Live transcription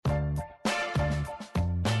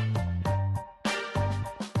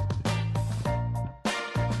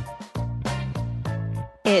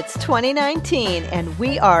It's 2019, and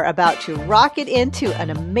we are about to rocket into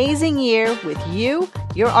an amazing year with you,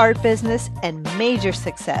 your art business, and major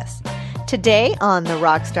success. Today on the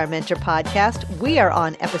Rockstar Mentor Podcast, we are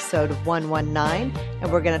on episode 119,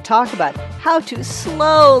 and we're going to talk about how to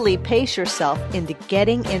slowly pace yourself into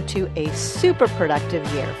getting into a super productive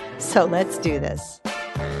year. So let's do this.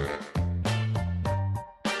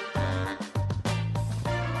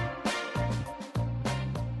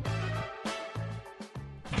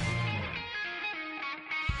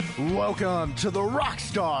 Welcome to the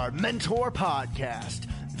Rockstar Mentor Podcast,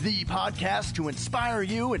 the podcast to inspire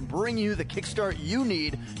you and bring you the kickstart you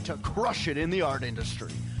need to crush it in the art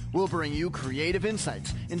industry. We'll bring you creative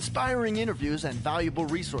insights, inspiring interviews, and valuable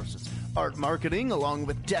resources, art marketing, along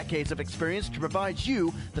with decades of experience to provide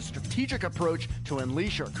you the strategic approach to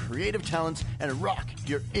unleash your creative talents and rock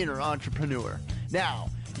your inner entrepreneur. Now,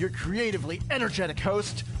 your creatively energetic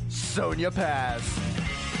host, Sonia Paz.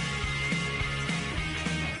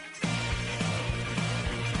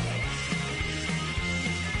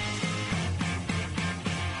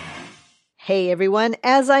 Hey everyone,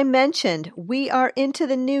 as I mentioned, we are into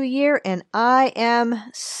the new year and I am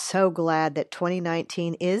so glad that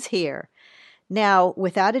 2019 is here. Now,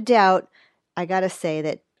 without a doubt, I gotta say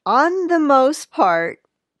that on the most part,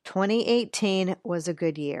 2018 was a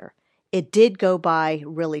good year. It did go by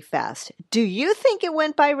really fast. Do you think it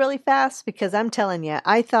went by really fast? Because I'm telling you,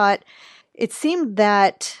 I thought it seemed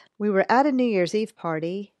that we were at a New Year's Eve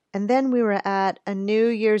party and then we were at a New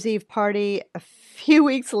Year's Eve party a few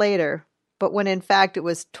weeks later. But when in fact it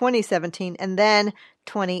was 2017 and then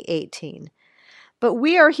 2018. But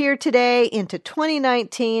we are here today into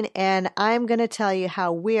 2019, and I'm going to tell you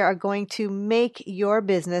how we are going to make your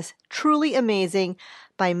business truly amazing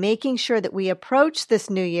by making sure that we approach this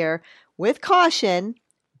new year with caution.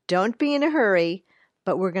 Don't be in a hurry,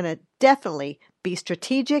 but we're going to definitely be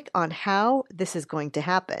strategic on how this is going to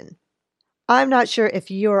happen. I'm not sure if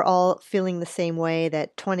you're all feeling the same way,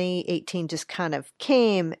 that 2018 just kind of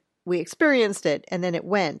came. We experienced it, and then it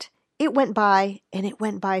went. It went by, and it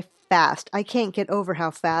went by fast. I can't get over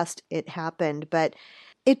how fast it happened, but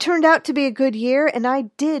it turned out to be a good year, and I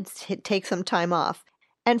did take some time off.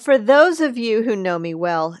 And for those of you who know me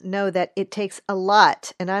well, know that it takes a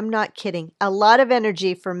lot, and I'm not kidding, a lot of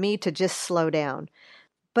energy for me to just slow down.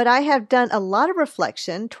 But I have done a lot of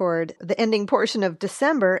reflection toward the ending portion of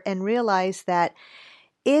December and realized that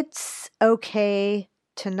it's okay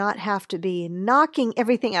to not have to be knocking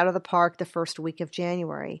everything out of the park the first week of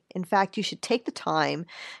January. In fact, you should take the time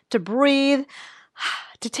to breathe,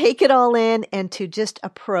 to take it all in, and to just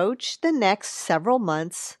approach the next several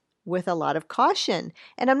months with a lot of caution.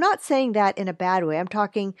 And I'm not saying that in a bad way. I'm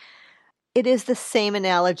talking, it is the same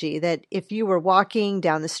analogy that if you were walking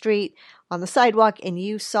down the street on the sidewalk and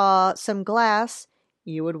you saw some glass,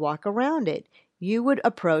 you would walk around it. You would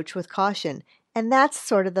approach with caution. And that's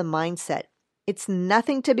sort of the mindset. It's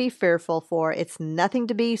nothing to be fearful for. It's nothing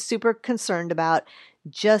to be super concerned about.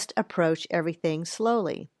 Just approach everything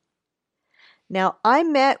slowly. Now, I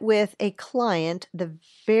met with a client the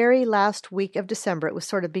very last week of December. It was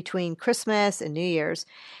sort of between Christmas and New Year's.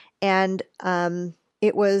 And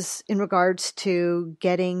it was in regards to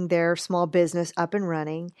getting their small business up and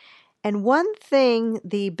running. And one thing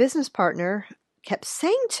the business partner kept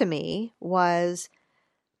saying to me was,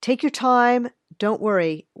 take your time. Don't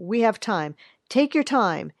worry. We have time. Take your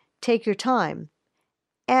time. Take your time.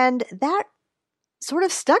 And that sort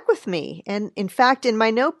of stuck with me. And in fact, in my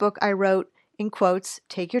notebook, I wrote in quotes,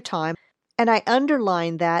 take your time. And I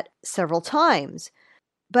underlined that several times.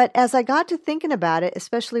 But as I got to thinking about it,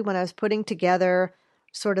 especially when I was putting together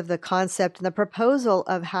sort of the concept and the proposal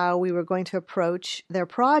of how we were going to approach their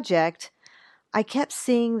project, I kept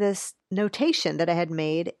seeing this notation that I had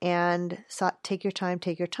made and thought, take your time,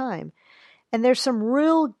 take your time. And there's some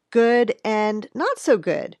real good and not so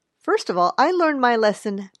good. First of all, I learned my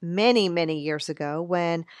lesson many, many years ago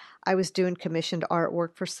when I was doing commissioned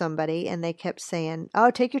artwork for somebody and they kept saying,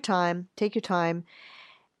 oh, take your time, take your time.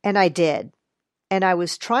 And I did. And I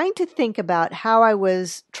was trying to think about how I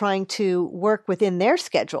was trying to work within their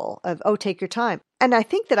schedule of, oh, take your time. And I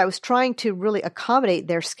think that I was trying to really accommodate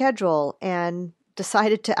their schedule and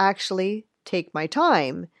decided to actually take my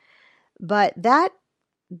time. But that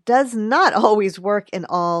does not always work in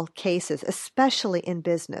all cases, especially in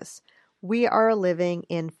business. We are living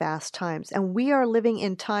in fast times, and we are living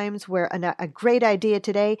in times where a great idea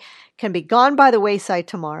today can be gone by the wayside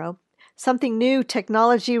tomorrow. Something new,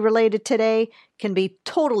 technology related today, can be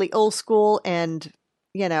totally old school and,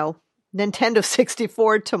 Nintendo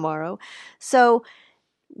 64 tomorrow. So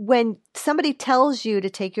when somebody tells you to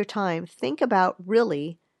take your time, think about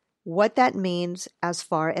really what that means as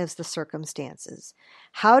far as the circumstances.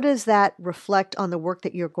 How does that reflect on the work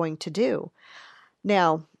that you're going to do?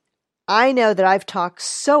 Now, I know that I've talked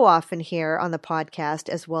so often here on the podcast,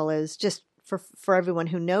 as well as just for everyone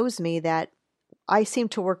who knows me, that I seem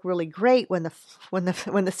to work really great when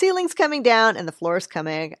the ceiling's coming down and the floor is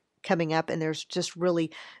coming up, and there's just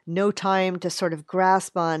really no time to sort of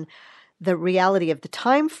grasp on the reality of the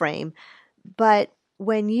time frame. But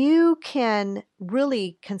when you can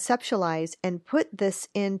really conceptualize and put this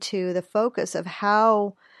into the focus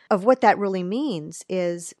of what that really means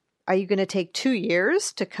is, are you going to take 2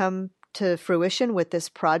 years to come to fruition with this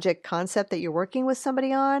project concept that you're working with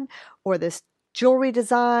somebody on, or this jewelry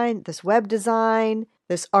design, this web design,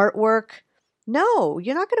 this artwork? No,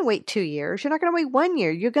 you're not going to wait 2 years. You're not going to wait 1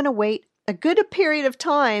 year. You're going to wait a good period of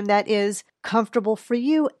time that is comfortable for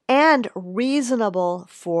you and reasonable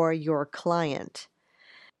for your client.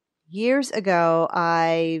 Years ago,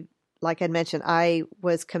 like I mentioned, I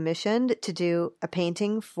was commissioned to do a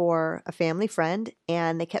painting for a family friend,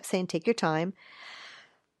 and they kept saying, take your time.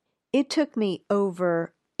 It took me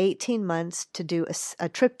over 18 months to do a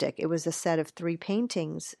triptych. It was a set of 3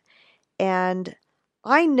 paintings. And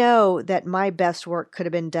I know that my best work could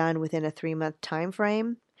have been done within a 3-month time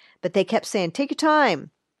frame, but they kept saying, take your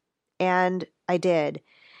time. And I did.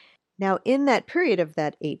 Now, in that period of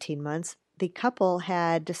that 18 months, the couple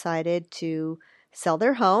had decided to sell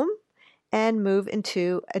their home and move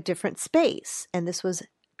into a different space. And this was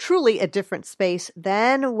truly a different space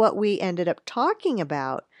than what we ended up talking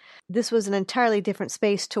about. This was an entirely different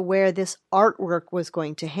space to where this artwork was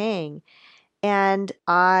going to hang. And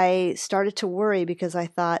I started to worry because I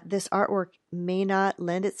thought this artwork may not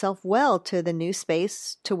lend itself well to the new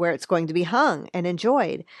space to where it's going to be hung and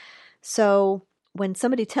enjoyed. So when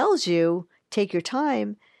somebody tells you, take your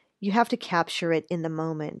time, you have to capture it in the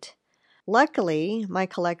moment. Luckily, my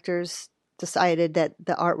collectors decided that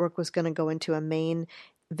the artwork was going to go into a main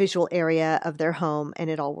visual area of their home, and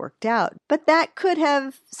it all worked out. But that could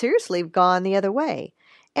have seriously gone the other way.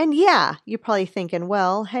 And yeah, you're probably thinking,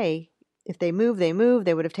 well, hey, if they move, they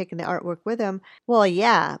would have taken the artwork with them. Well,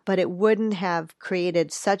 yeah, but it wouldn't have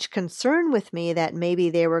created such concern with me that maybe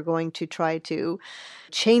they were going to try to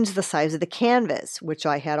change the size of the canvas, which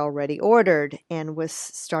I had already ordered and was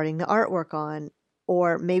starting the artwork on.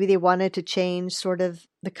 Or maybe they wanted to change sort of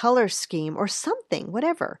the color scheme or something,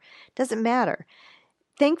 whatever. Doesn't matter.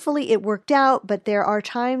 Thankfully, it worked out, but there are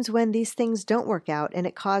times when these things don't work out, and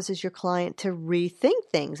it causes your client to rethink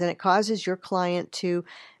things, and it causes your client to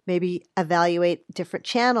maybe evaluate different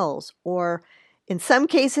channels, or in some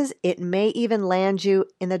cases, it may even land you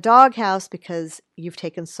in the doghouse because you've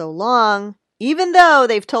taken so long, even though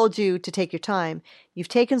they've told you to take your time, you've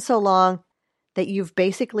taken so long that you've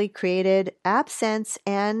basically created absence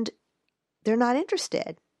and they're not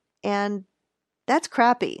interested. And that's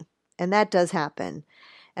crappy. And that does happen.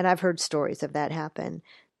 And I've heard stories of that happen.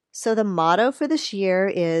 So the motto for this year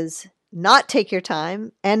is not take your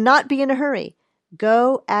time and not be in a hurry.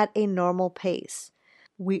 Go at a normal pace.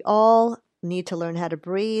 We all need to learn how to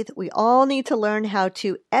breathe. We all need to learn how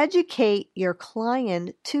to educate your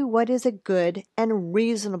client to what is a good and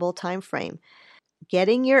reasonable time frame.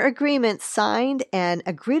 Getting your agreement signed and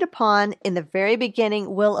agreed upon in the very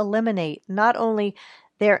beginning will eliminate not only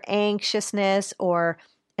their anxiousness or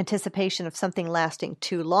anticipation of something lasting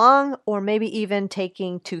too long, or maybe even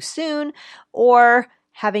taking too soon, or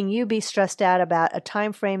having you be stressed out about a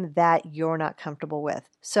time frame that you're not comfortable with.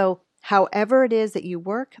 So however it is that you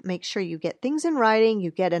work, make sure you get things in writing, you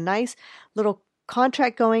get a nice little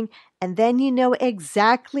contract going, and then you know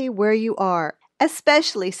exactly where you are,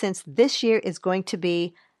 especially since this year is going to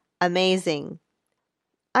be amazing.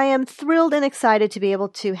 I am thrilled and excited to be able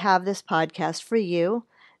to have this podcast for you,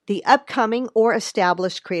 the upcoming or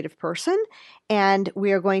established creative person, and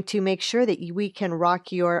we are going to make sure that we can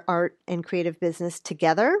rock your art and creative business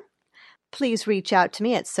together. Please reach out to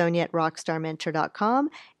me at sonia@rockstarmentor.com,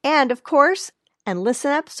 and of course, and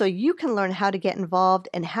listen up so you can learn how to get involved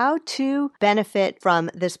and how to benefit from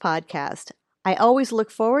this podcast. I always look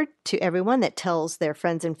forward to everyone that tells their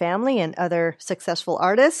friends and family and other successful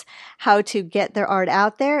artists how to get their art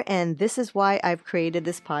out there, and this is why I've created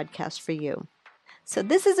this podcast for you. So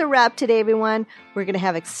this is a wrap today, everyone. We're going to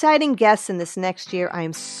have exciting guests in this next year. I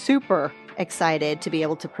am super excited to be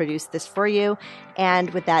able to produce this for you. And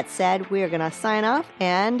with that said, we are going to sign off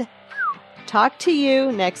and talk to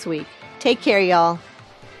you next week. Take care, y'all.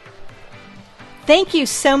 Thank you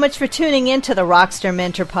so much for tuning in to the Rockstar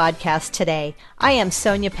Mentor podcast today. I am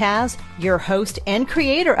Sonia Paz, your host and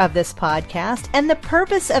creator of this podcast, and the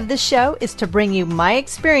purpose of this show is to bring you my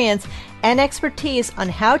experience and expertise on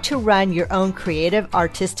how to run your own creative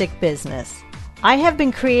artistic business. I have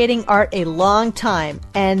been creating art a long time,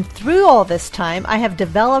 and through all this time, I have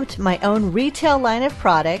developed my own retail line of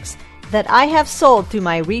products that I have sold through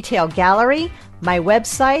my retail gallery, my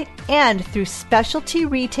website, and through specialty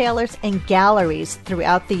retailers and galleries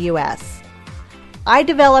throughout the U.S. I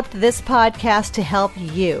developed this podcast to help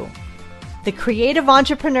you, the creative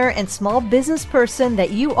entrepreneur and small business person that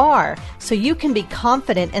you are, so you can be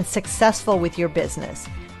confident and successful with your business.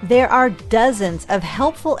 There are dozens of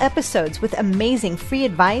helpful episodes with amazing free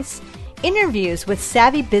advice, interviews with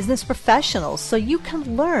savvy business professionals so you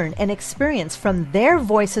can learn and experience from their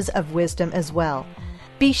voices of wisdom as well.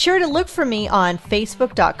 Be sure to look for me on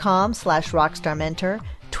Facebook.com/RockstarMentor,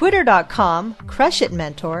 Twitter.com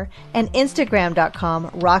CrushItMentor, and Instagram.com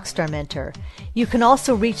RockstarMentor. You can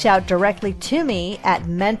also reach out directly to me at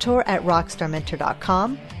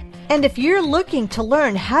mentor@rockstarmentor.com. And if you're looking to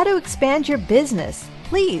learn how to expand your business,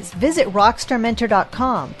 please visit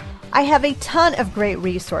rockstarmentor.com. I have a ton of great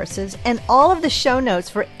resources, and all of the show notes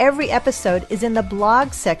for every episode is in the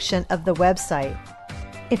blog section of the website.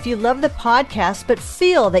 If you love the podcast but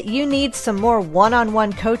feel that you need some more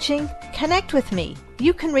one-on-one coaching, connect with me.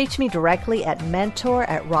 You can reach me directly at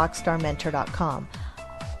mentor@rockstarmentor.com.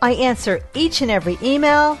 I answer each and every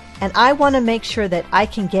email, and I want to make sure that I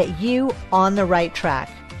can get you on the right track.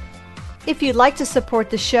 If you'd like to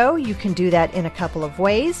support the show, you can do that in a couple of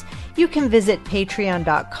ways. You can visit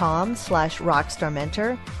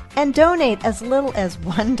patreon.com/rockstarmentor and donate as little as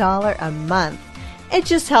 $1 a month. It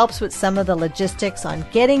just helps with some of the logistics on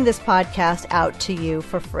getting this podcast out to you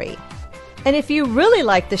for free. And if you really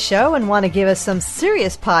like the show and want to give us some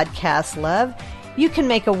serious podcast love, you can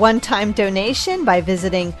make a one-time donation by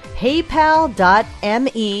visiting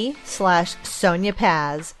paypal.me/Sonia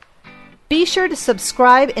Paz. Be sure to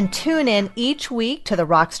subscribe and tune in each week to the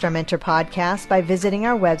Rockstar Mentor podcast by visiting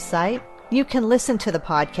our website. You can listen to the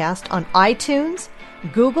podcast on iTunes,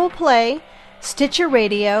 Google Play, Stitcher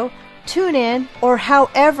Radio, TuneIn, or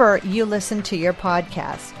however you listen to your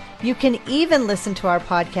podcast. You can even listen to our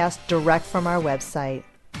podcast direct from our website.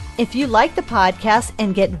 If you like the podcast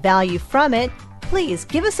and get value from it, please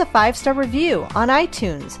give us a 5-star review on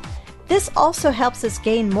iTunes. This also helps us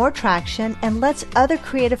gain more traction and lets other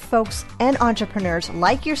creative folks and entrepreneurs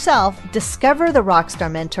like yourself discover the Rockstar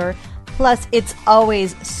Mentor. Plus, it's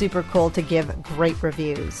always super cool to give great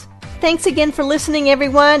reviews. Thanks again for listening,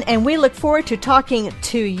 everyone, and we look forward to talking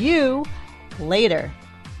to you later.